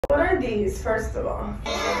What are these, first of all?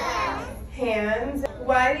 Hands.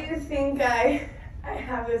 Why do you think I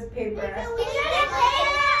have this paper?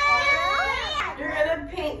 You're gonna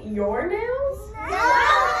paint your nails?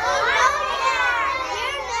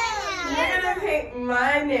 You're gonna paint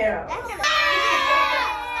my nails.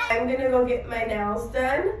 I'm gonna go get my nails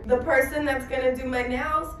done. The person that's gonna do my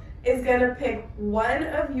nails is gonna pick one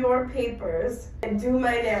of your papers and do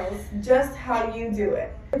my nails just how you do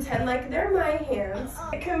it. Pretend like they're my hands.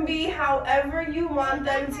 It can be however you want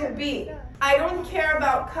them to be. I don't care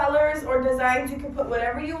about colors or designs. You can put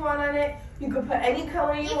whatever you want on it. You can put any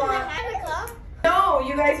color you want. No,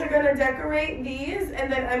 you guys are gonna decorate these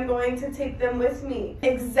and then I'm going to take them with me.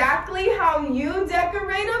 Exactly how you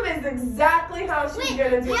decorate them is exactly how she's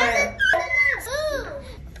gonna do it.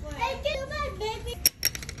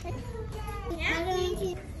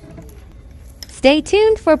 Stay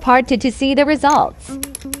tuned for part 2 to see the results.